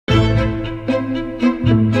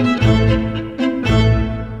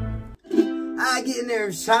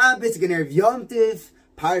Erev Shabbos, Erev Yom Tif,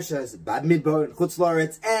 Parshas, Bamidbar, Chutz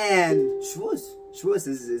La'aretz, and Shavuos. Shavuos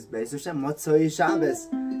is Beis Hashem, Motzoi Shabbos,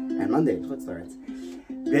 and Monday, Chutz La'aretz.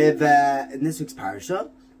 In this week's Parsha,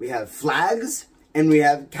 we have flags, and we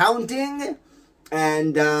have counting,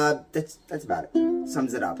 and that's about it.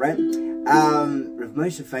 Sums it up, right? Rav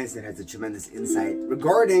Moshe Feinstein has a tremendous insight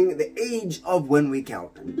regarding the age of when we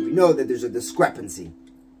count. And we know that there's a discrepancy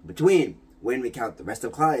between when we count the rest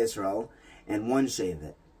of Klal Yisrael and one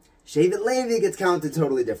Shevet. Shevet Levi gets counted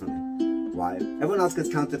totally differently. Why? Everyone else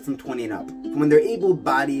gets counted from 20 and up, from when they're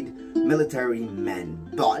able-bodied military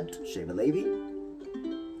men. But Shevet Levi,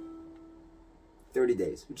 30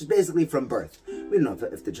 days, which is basically from birth. We don't know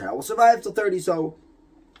if the child will survive till 30, so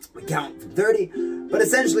we count from 30. But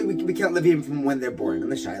essentially, we count Levium from when they're born.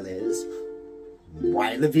 And the shaila is,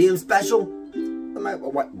 why Levium special?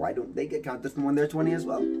 Why don't they get counted from when they're 20 as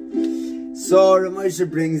well? So Rav Moshe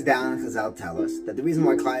brings down, Chazal tell us, that the reason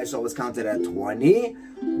why Klal Yisrael was counted at 20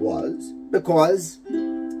 was because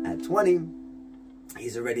at 20,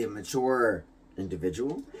 he's already a mature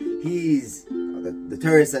individual. He's, the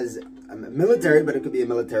Torah says, military, but it could be a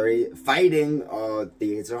military fighting the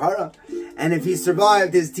Yetzer Hara. And if he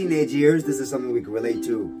survived his teenage years, this is something we can relate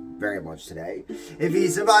to very much today. If he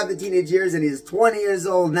survived the teenage years and he's 20 years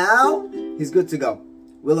old now, he's good to go.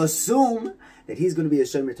 We'll assume that he's going to be a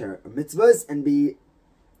Shomer Torah mitzvahs and be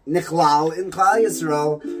Nichlal in Klal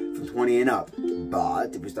Yisrael from 20 and up.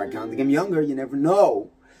 But if we start counting him younger, you never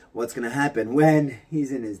know what's going to happen when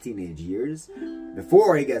he's in his teenage years,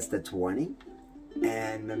 before he gets to 20.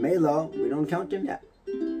 And Memela, we don't count him yet.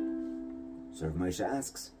 So Rav Moshe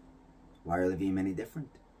asks, why are Leviim any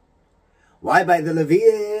different? Why by the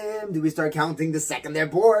Leviim do we start counting the second they're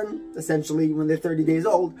born, essentially when they're 30 days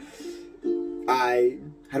old?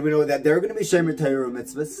 How do we know that they're going to be Shomer Torah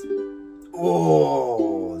mitzvahs?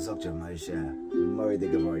 Oh, Zok Rav Moshe, Mori the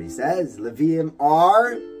Gavardi says, Leviim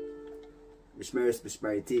are Mishmeres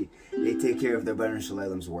Mishmeriti. They take care of their Baruch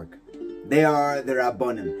Shalom's work. They are the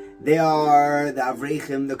Rabbonim. They are the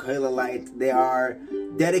Avrechim, the Kohelalite. They are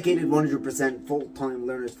dedicated 100% full-time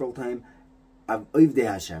learners, full-time of Ovdei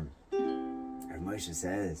Hashem. Rav Moshe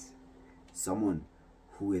says, someone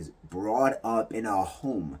who is brought up in a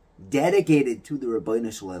home dedicated to the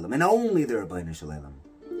Rabbeinu Shalom, and only the Rabbeinu Shalom,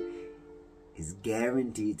 is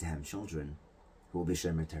guaranteed to have children who will be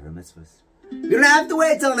Shomer Torah mitzvahs. You don't have to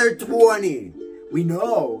wait till they're 20. We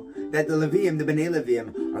know that the Leviim, the Bnei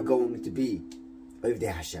Leviim, are going to be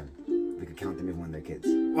Ovdei Hashem. We could count them even when they're kids.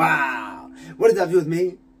 Wow! What does that do with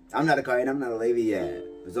me? I'm not a Kohen, I'm not a Levi yet.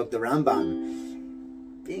 But the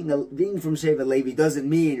Rambam, being from Shevet Levi doesn't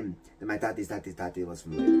mean that my tati was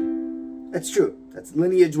from Levi. That's true. That's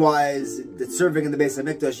lineage-wise, that's serving in the Beis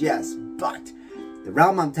HaMikdash, yes. But the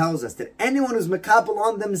Rambam tells us that anyone who's makapel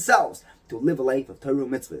on themselves to live a life of Torah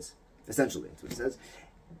mitzvahs, essentially, that's what it says,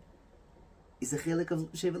 is a chelik of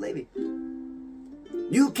Shevet Levi.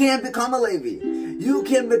 You can't become a Levi. You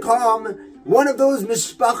can become one of those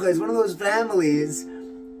mishpachas, one of those families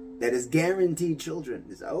that is guaranteed children.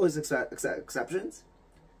 There's always exceptions,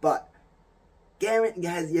 but you have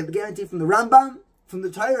the guarantee from the Rambam, from the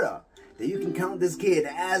Torah, that you can count this kid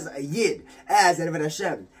as a Yid, as Eved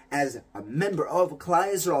Hashem, as a member of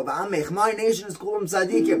Klal Yisrael. V'amech, my nation is called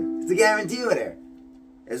tzaddikim. It's a guarantee over there.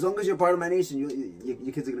 As long as you're part of my nation, your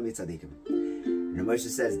kids are going to be tzaddikim. And Moshe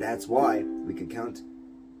says that's why we can count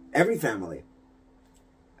every family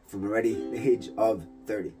from already the age of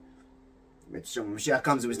 30. When Mashiach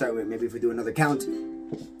comes and we start with, maybe if we do another count,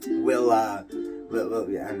 we'll I don't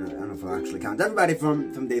know if we'll actually count everybody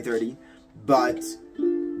from day 30, but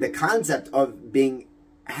the concept of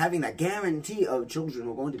having that guarantee of children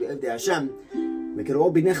who are going to be Ovdei Hashem, we could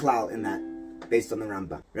all be nichlal in that, based on the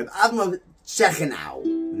Rambam. Reb Avram Shechenau,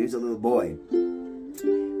 when he was a little boy,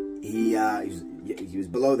 he was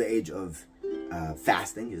below the age of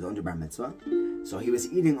fasting. He was under bar mitzvah, so he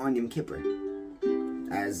was eating on Yom Kippur,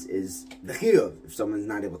 as is the chiyuv. If someone's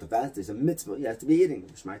not able to fast, there's a mitzvah, he has to be eating.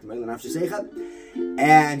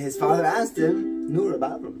 And his father asked him, "Nu, Reb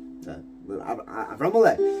Avram,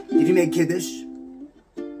 did you make kiddush?"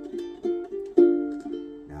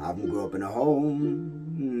 Now Avram grew up in a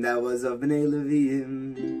home that was of Bnei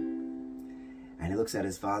Leviim, and he looks at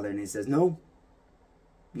his father and he says, "No,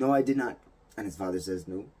 I did not." And his father says,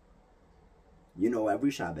 "No. You know,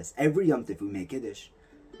 every Shabbos, every Yom Tif we make Kiddush.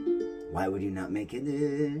 Why would you not make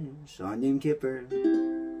Kiddush on Yom Kippur?"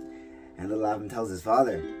 And little Avram tells his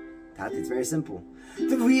father, "Tati, it's very simple.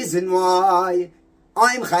 The reason why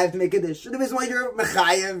I'm chayav to make Kiddush, the reason why you're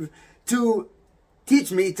mechayev to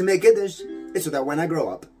teach me to make Kiddush, is so that when I grow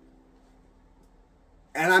up,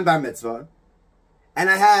 and I'm bar mitzvah, and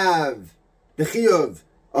I have the chiyuv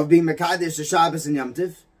of being Mekadesh to Shabbos and Yom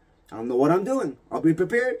Tiv. I don't know what I'm doing. I'll be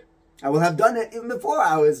prepared. I will have done it even before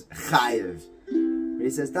I was chayiv. But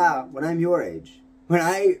he says, when I'm your age, when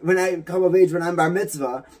I come of age, when I'm bar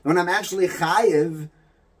mitzvah, when I'm actually chayiv,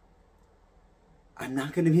 I'm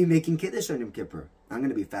not going to be making kiddush on Yom Kippur. I'm going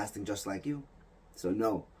to be fasting just like you. So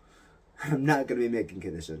no, I'm not going to be making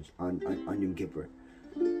kiddush on Yom Kippur.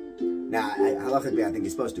 Now, halachically, I think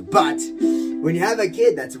you're supposed to. But when you have a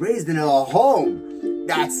kid that's raised in a home,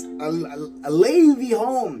 that's a Levi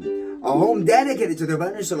home, a home dedicated to the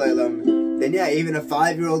Rebbeinu Shalom, then yeah, even a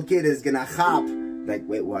 5-year-old kid is going to chop. Like,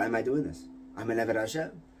 wait, why am I doing this? I'm an Eved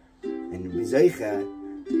Hashem. And Rizaycha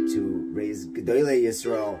to raise Gedolei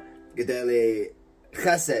Yisrael, Gedolei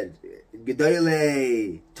Chesed,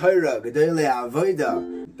 Gedolei Torah, Gedolei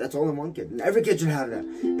Avodah. That's all in one kid. And every kid should have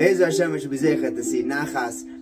that. Be'ez Hashem, we should be Zeicha to see Nachas